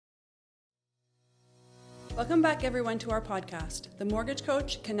Welcome back, everyone, to our podcast, The Mortgage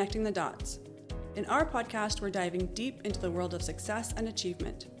Coach Connecting the Dots. In our podcast, we're diving deep into the world of success and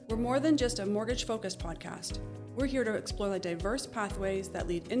achievement. We're more than just a mortgage-focused podcast. We're here to explore the diverse pathways that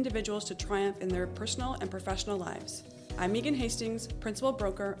lead individuals to triumph in their personal and professional lives. I'm Megan Hastings, Principal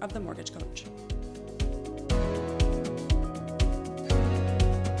Broker of The Mortgage Coach.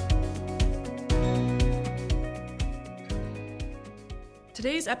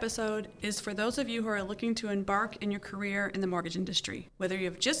 Today's episode is for those of you who are looking to embark in your career in the mortgage industry. Whether you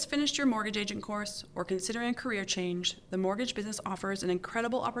have just finished your mortgage agent course or considering a career change, the mortgage business offers an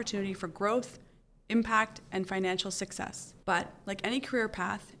incredible opportunity for growth, impact, and financial success. But like any career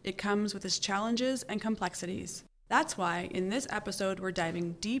path, it comes with its challenges and complexities. That's why in this episode, we're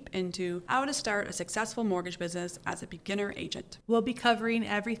diving deep into how to start a successful mortgage business as a beginner agent. We'll be covering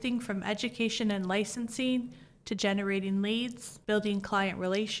everything from education and licensing to generating leads, building client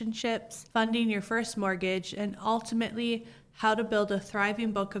relationships, funding your first mortgage, and ultimately how to build a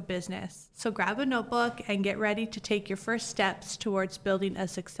thriving book of business. So grab a notebook and get ready to take your first steps towards building a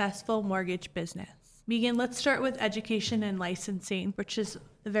successful mortgage business. Megan, let's start with education and licensing, which is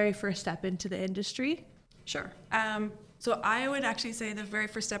the very first step into the industry. Sure. So I would actually say the very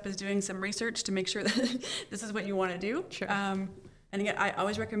first step is doing some research to make sure that this is what you want to do. Sure. And again, I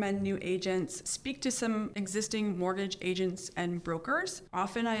always recommend new agents speak to some existing mortgage agents and brokers.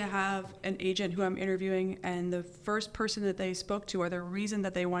 Often I have an agent who I'm interviewing, and the first person that they spoke to or the reason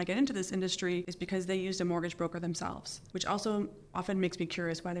that they want to get into this industry is because they used a mortgage broker themselves, which also often makes me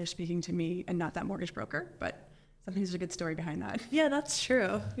curious why they're speaking to me and not that mortgage broker. But sometimes there's a good story behind that. Yeah, that's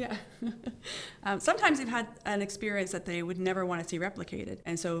true. Yeah. Sometimes they've had an experience that they would never want to see replicated.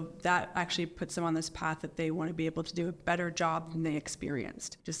 And so that actually puts them on this path that they want to be able to do a better job than they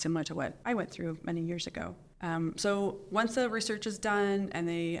experienced, just similar to what I went through many years ago. So once the research is done and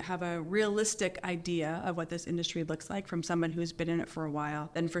they have a realistic idea of what this industry looks like from someone who's been in it for a while,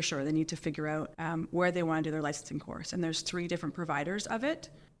 then for sure they need to figure out where they want to do their licensing course. And there's 3 different providers of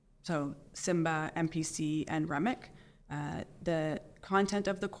it. So SIMBA, MPC, and REMIC. The content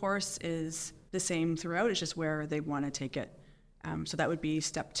of the course is the same throughout. It's just where they want to take it. So that would be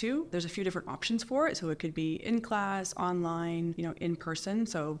step 2. There's a few different options for it. So it could be in class, online, in person.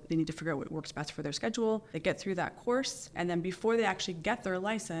 So they need to figure out what works best for their schedule. They get through that course. And then before they actually get their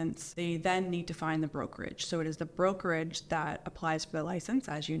license, they then need to find the brokerage. So it is the brokerage that applies for the license,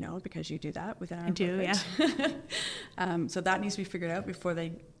 as you know, because you do that within our brokerage. Yeah. So that needs to be figured out before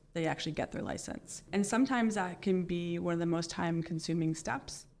they actually get their license. And sometimes that can be one of the most time-consuming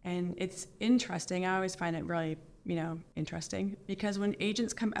steps. And it's interesting. I always find it really, interesting because when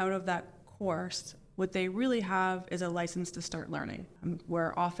agents come out of that course, what they really have is a license to start learning.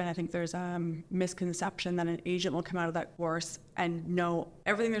 Where often I think there's a misconception that an agent will come out of that course and know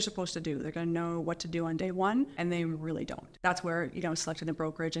everything they're supposed to do. They're going to know what to do on day one, and they really don't. That's where, selecting the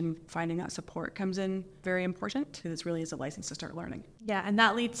brokerage and finding that support comes in very important, because it really is a license to start learning. Yeah, and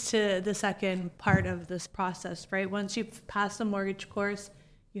that leads to the second part of this process, right? Once you've passed the mortgage course,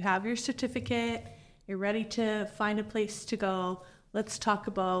 you have your certificate, you're ready to find a place to go. Let's talk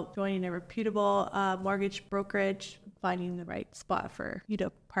about joining a reputable mortgage brokerage, finding the right spot for you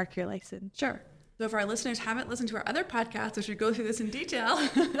to park your license. Sure. So if our listeners haven't listened to our other podcasts, which we go through this in detail,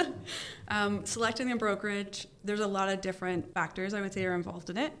 selecting a brokerage, there's a lot of different factors I would say are involved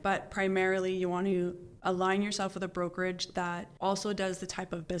in it, but primarily you want to align yourself with a brokerage that also does the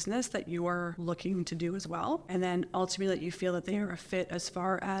type of business that you are looking to do as well. And then ultimately that you feel that they are a fit as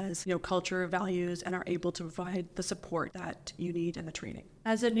far as, culture, values, and are able to provide the support that you need in the training.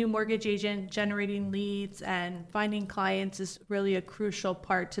 As a new mortgage agent, generating leads and finding clients is really a crucial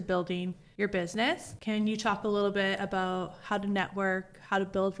part to building your business. Can you talk a little bit about how to network, how to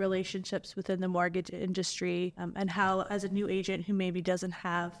build relationships within the mortgage industry, and how, as a new agent who maybe doesn't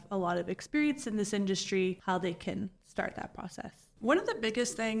have a lot of experience in this industry, how they can start that process? One of the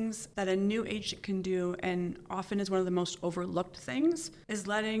biggest things that a new agent can do, and often is one of the most overlooked things, is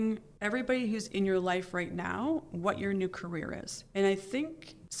letting everybody who's in your life right now what your new career is. And I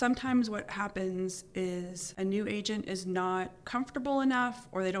think sometimes what happens is a new agent is not comfortable enough,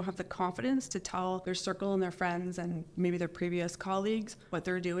 or they don't have the confidence to tell their circle and their friends and maybe their previous colleagues what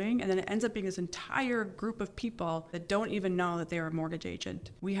they're doing. And then it ends up being this entire group of people that don't even know that they're a mortgage agent.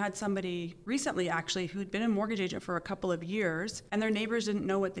 We had somebody recently actually who'd been a mortgage agent for a couple of years, and their neighbors didn't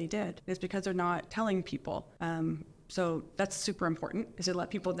know what they did. It's because they're not telling people. So that's super important, is to let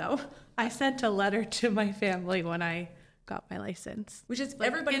people know. I sent a letter to my family when I got my license. Which is like,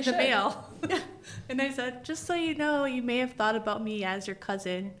 everybody in should. the mail. And I said, just so you know, you may have thought about me as your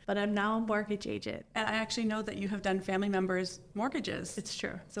cousin, but I'm now a mortgage agent. And I actually know that you have done family members' mortgages. It's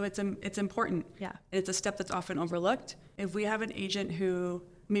true. So it's important. Yeah. And it's a step that's often overlooked. If we have an agent who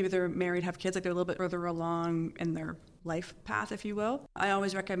maybe they're married, have kids, like they're a little bit further along in their life path, if you will, I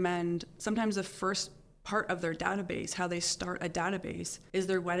always recommend sometimes the first part of their database, how they start a database, is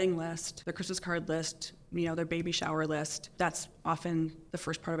their wedding list, their Christmas card list, their baby shower list. That's often the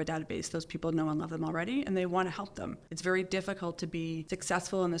first part of a database. Those people know and love them already, and they want to help them. It's very difficult to be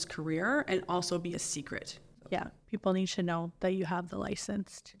successful in this career and also be a secret. Yeah, people need to know that you have the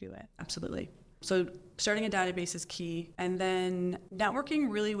license to do it. Absolutely. So starting a database is key, and then networking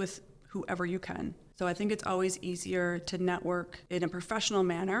really with whoever you can. So I think it's always easier to network in a professional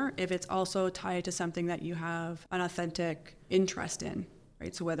manner if it's also tied to something that you have an authentic interest in,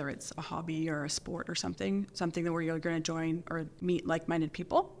 right? So whether it's a hobby or a sport or something that where you're going to join or meet like-minded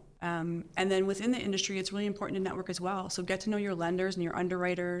people. And then within the industry, it's really important to network as well. So get to know your lenders and your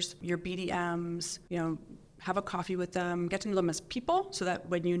underwriters, your BDMs, have a coffee with them, get to know them as people so that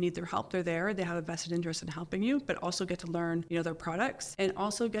when you need their help, they're there, they have a vested interest in helping you, but also get to learn, their products and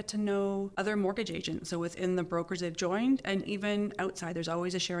also get to know other mortgage agents. So within the brokers they've joined and even outside, there's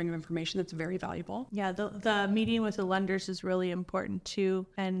always a sharing of information that's very valuable. Yeah, the meeting with the lenders is really important too.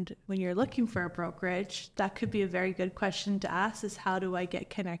 And when you're looking for a brokerage, that could be a very good question to ask is how do I get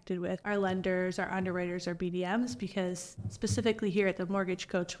connected with our lenders, our underwriters, our BDMs? Because specifically here at the Mortgage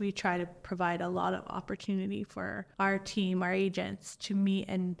Coach, we try to provide a lot of opportunity for our team, our agents to meet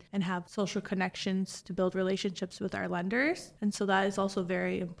and have social connections to build relationships with our lenders. And so that is also a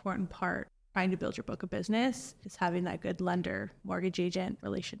very important part trying to build your book of business is having that good lender mortgage agent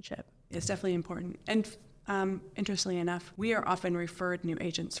relationship. It's definitely important. And interestingly enough, we are often referred new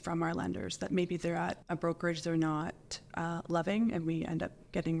agents from our lenders that maybe they're at a brokerage they're not loving, and we end up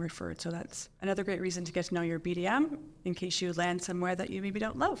getting referred. So that's another great reason to get to know your BDM in case you land somewhere that you maybe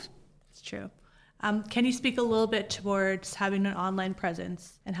don't love. It's true. Can you speak a little bit towards having an online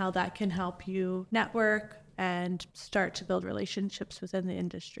presence and how that can help you network and start to build relationships within the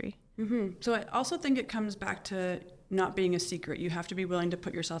industry? Mm-hmm. So I also think it comes back to not being a secret. You have to be willing to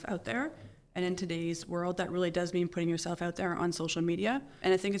put yourself out there. And in today's world, that really does mean putting yourself out there on social media.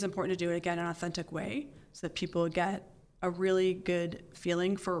 And I think it's important to do it, again, in an authentic way so that people get a really good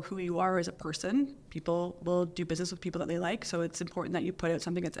feeling for who you are as a person. People will do business with people that they like, so it's important that you put out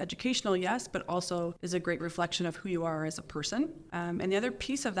something that's educational, yes, but also is a great reflection of who you are as a person. And the other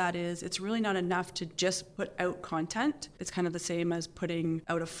piece of that is it's really not enough to just put out content. It's kind of the same as putting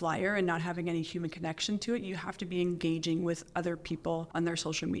out a flyer and not having any human connection to it. You have to be engaging with other people on their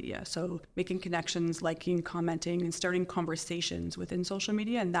social media. So making connections, liking, commenting, and starting conversations within social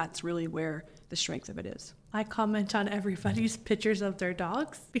media, and that's really where the strength of it is. I comment on everybody's pictures of their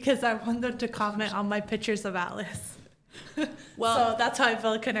dogs because I want them to comment on my pictures of Atlas. Well, so that's how I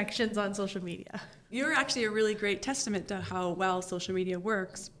build connections on social media. You're actually a really great testament to how well social media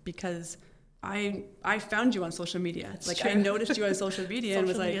works because I found you on social media. That's true. I noticed you on social media and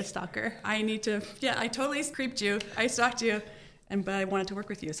was like, media stalker. I totally creeped you. I stalked you, but I wanted to work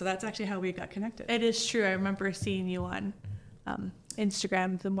with you. So that's actually how we got connected. It is true. I remember seeing you on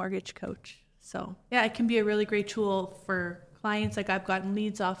Instagram, the Mortgage Coach. So yeah, it can be a really great tool for clients. Like I've gotten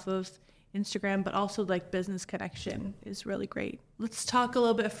leads off of Instagram, but also like business connection is really great. Let's talk a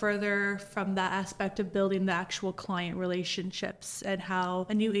little bit further from that aspect of building the actual client relationships and how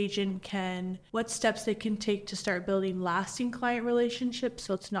a new agent what steps they can take to start building lasting client relationships.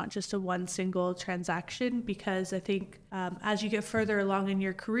 So it's not just a one single transaction, because I think as you get further along in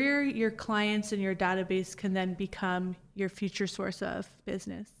your career, your clients and your database can then become your future source of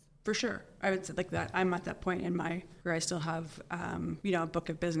business. For sure. I would say like that. I'm at that point in my where I still have, a book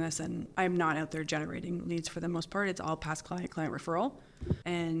of business, and I'm not out there generating leads for the most part. It's all past client referral.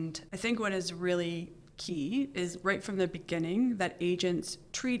 And I think what is really key is right from the beginning that agents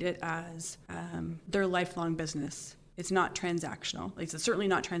treat it as their lifelong business. It's not transactional. It's certainly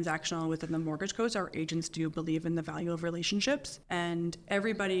not transactional within the Mortgage Coach. Our agents do believe in the value of relationships, and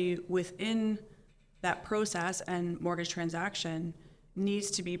everybody within that process and mortgage transaction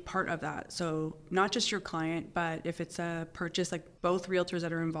needs to be part of that. So not just your client, but if it's a purchase, like both realtors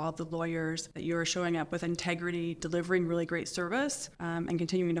that are involved, the lawyers, that you're showing up with integrity, delivering really great service, and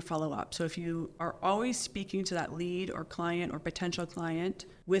continuing to follow up. So if you are always speaking to that lead or client or potential client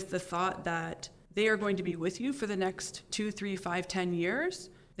with the thought that they are going to be with you for the next 2, 3, 5, 10 years,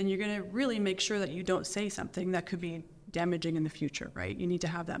 then you're going to really make sure that you don't say something that could be damaging in the future, right? You need to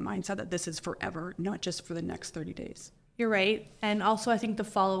have that mindset that this is forever, not just for the next 30 days. You're right. And also I think the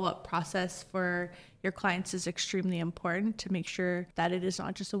follow-up process for your clients is extremely important to make sure that it is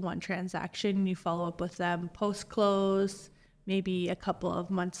not just a one transaction. You follow up with them post-close, maybe a couple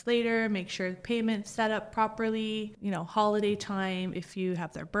of months later, make sure the payment's set up properly, holiday time, if you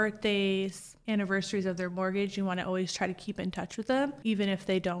have their birthdays, anniversaries of their mortgage, you want to always try to keep in touch with them. Even if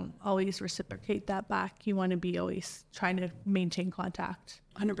they don't always reciprocate that back, you want to be always trying to maintain contact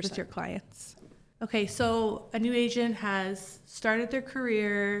 100%. With your clients. Okay, so a new agent has started their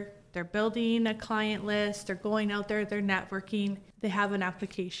career, they're building a client list, they're going out there, they're networking, they have an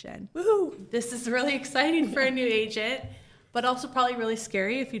application. Woohoo! This is really exciting for a new agent, but also probably really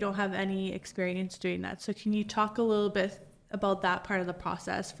scary if you don't have any experience doing that. So can you talk a little bit about that part of the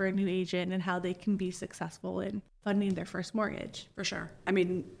process for a new agent and how they can be successful in funding their first mortgage? For sure. I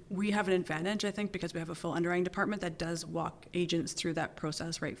mean, we have an advantage, I think, because we have a full underwriting department that does walk agents through that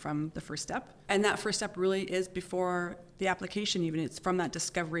process right from the first step. And that first step really is before the application even. It's from that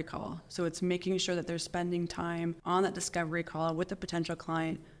discovery call. So it's making sure that they're spending time on that discovery call with the potential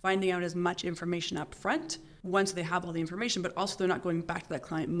client, finding out as much information up front once they have all the information, but also they're not going back to that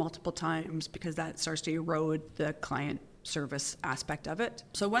client multiple times because that starts to erode the client service aspect of it.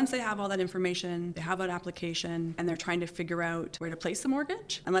 So once they have all that information, they have an application, and they're trying to figure out where to place the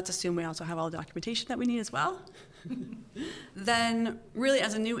mortgage, and let's assume we also have all the documentation that we need as well, then really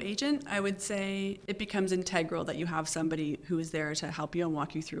as a new agent, I would say it becomes integral that you have somebody who is there to help you and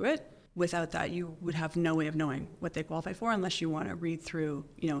walk you through it. Without that, you would have no way of knowing what they qualify for unless you want to read through,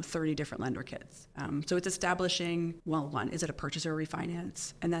 30 different lender kits. So it's establishing, one, is it a purchase or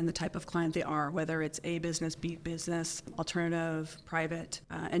refinance? And then the type of client they are, whether it's A business, B business, alternative, private,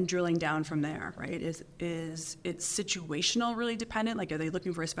 and drilling down from there, right? Is it situational really dependent? Like, are they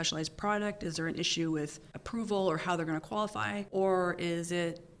looking for a specialized product? Is there an issue with approval or how they're going to qualify? Or is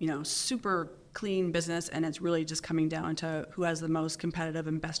it, super clean business and it's really just coming down to who has the most competitive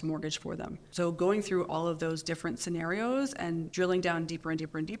and best mortgage for them? So going through all of those different scenarios and drilling down deeper and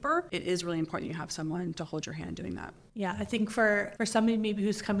deeper and deeper, it is really important you have someone to hold your hand doing that. Yeah, I think for somebody maybe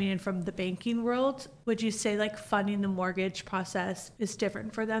who's coming in from the banking world, would you say like funding the mortgage process is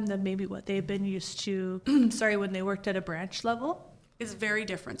different for them than maybe what they've been used to, when they worked at a branch level? It's very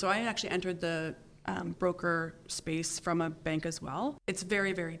different. So I actually entered the broker space from a bank as well. It's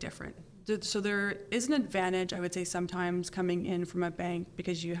very, very different. So there is an advantage, I would say, sometimes coming in from a bank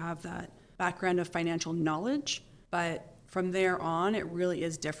because you have that background of financial knowledge, but from there on, it really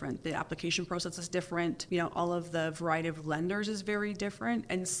is different. The application process is different. All of the variety of lenders is very different.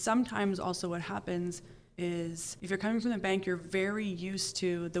 And sometimes also what happens is if you're coming from the bank, you're very used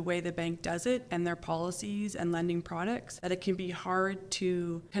to the way the bank does it and their policies and lending products, that it can be hard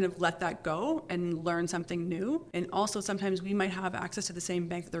to kind of let that go and learn something new. And also sometimes we might have access to the same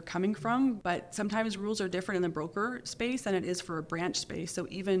bank that they're coming from, but sometimes rules are different in the broker space than it is for a branch space. So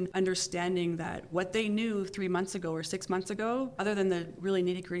even understanding that what they knew 3 months ago or 6 months ago, other than the really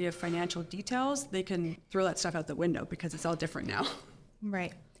nitty-gritty of financial details, they can throw that stuff out the window because it's all different now.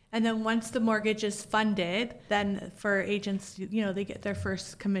 Right. And then once the mortgage is funded, then for agents, they get their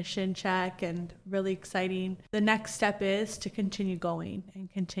first commission check and really exciting. The next step is to continue going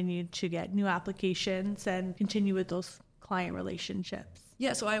and continue to get new applications and continue with those client relationships.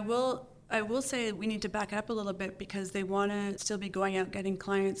 Yeah, so I will say we need to back up a little bit because they want to still be going out getting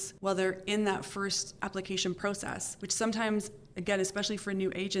clients while they're in that first application process, which sometimes, again, especially for a new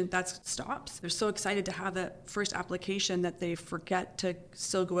agent, that stops. They're so excited to have that first application that they forget to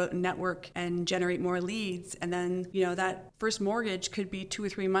still go out and network and generate more leads. And then, that first mortgage could be 2 or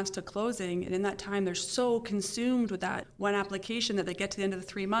 3 months to closing. And in that time, they're so consumed with that one application that they get to the end of the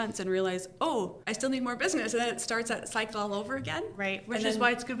 3 months and realize, oh, I still need more business. And then it starts that cycle all over again. Right. Which is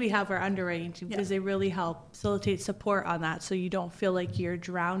why it's good we have our underwriting team because they really help facilitate support on that. So you don't feel like you're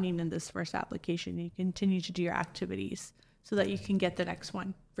drowning in this first application. You continue to do your activities so that you can get the next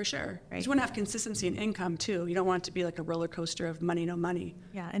one. For sure. Right. You want to have consistency in income too. You don't want it to be like a roller coaster of money, no money.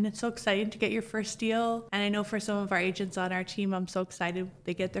 Yeah, and it's so exciting to get your first deal. And I know for some of our agents on our team, I'm so excited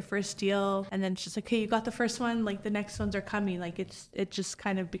they get their first deal. And then it's just like, okay, you got the first one, like the next ones are coming. Like it just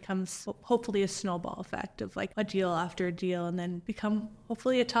kind of becomes hopefully a snowball effect of like a deal after a deal and then become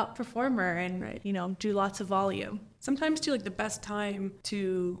hopefully a top performer and, do lots of volume. Sometimes too, like the best time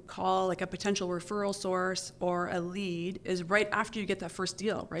to call like a potential referral source or a lead is right after you get that first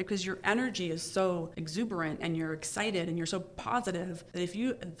deal, right? Because your energy is so exuberant and you're excited and you're so positive that if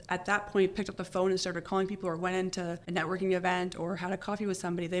you at that point picked up the phone and started calling people or went into a networking event or had a coffee with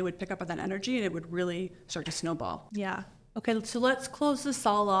somebody, they would pick up on that energy and it would really start to snowball. Yeah. Okay, so let's close this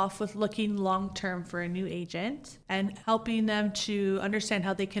all off with looking long-term for a new agent and helping them to understand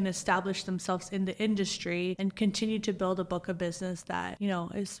how they can establish themselves in the industry and continue to build a book of business that,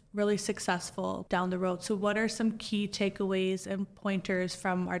 is really successful down the road. So what are some key takeaways and pointers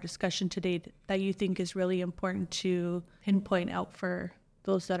from our discussion today that you think is really important to pinpoint out for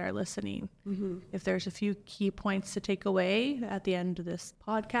those that are listening? Mm-hmm. If there's a few key points to take away at the end of this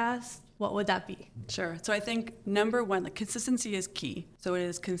podcast, what would that be? Sure. So I think number one, consistency is key. So it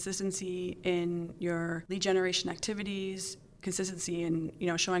is consistency in your lead generation activities, consistency in,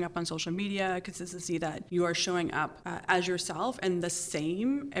 showing up on social media, consistency that you are showing up as yourself and the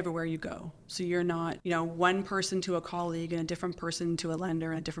same everywhere you go. So you're not, one person to a colleague and a different person to a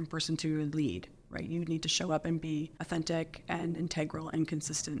lender and a different person to a lead, right? You need to show up and be authentic and integral and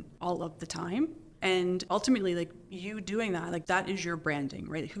consistent all of the time. And ultimately, you doing that, that is your branding,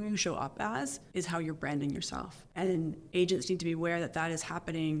 right? Who you show up as is how you're branding yourself. And agents need to be aware that that is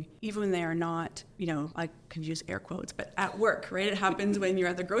happening even when they are not, I can use air quotes, but at work, right? It happens when you're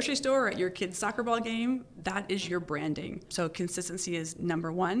at the grocery store or at your kid's soccer ball game. That is your branding. So consistency is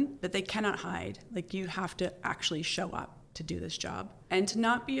number one, that they cannot hide. You have to actually show up to do this job, and to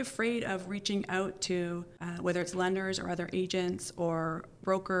not be afraid of reaching out to whether it's lenders or other agents or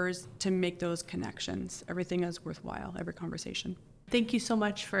brokers to make those connections. Everything is worthwhile, every conversation. Thank you so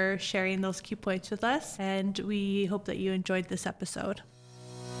much for sharing those key points with us, and we hope that you enjoyed this episode.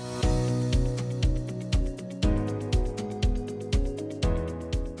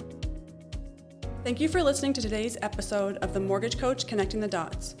 Thank you for listening to today's episode of The Mortgage Coach Connecting the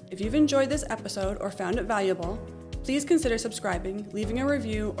Dots. If you've enjoyed this episode or found it valuable, please consider subscribing, leaving a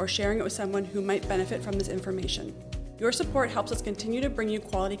review, or sharing it with someone who might benefit from this information. Your support helps us continue to bring you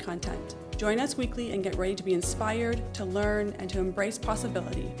quality content. Join us weekly and get ready to be inspired, to learn, and to embrace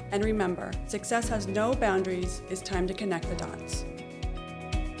possibility. And remember, success has no boundaries. It's time to connect the dots.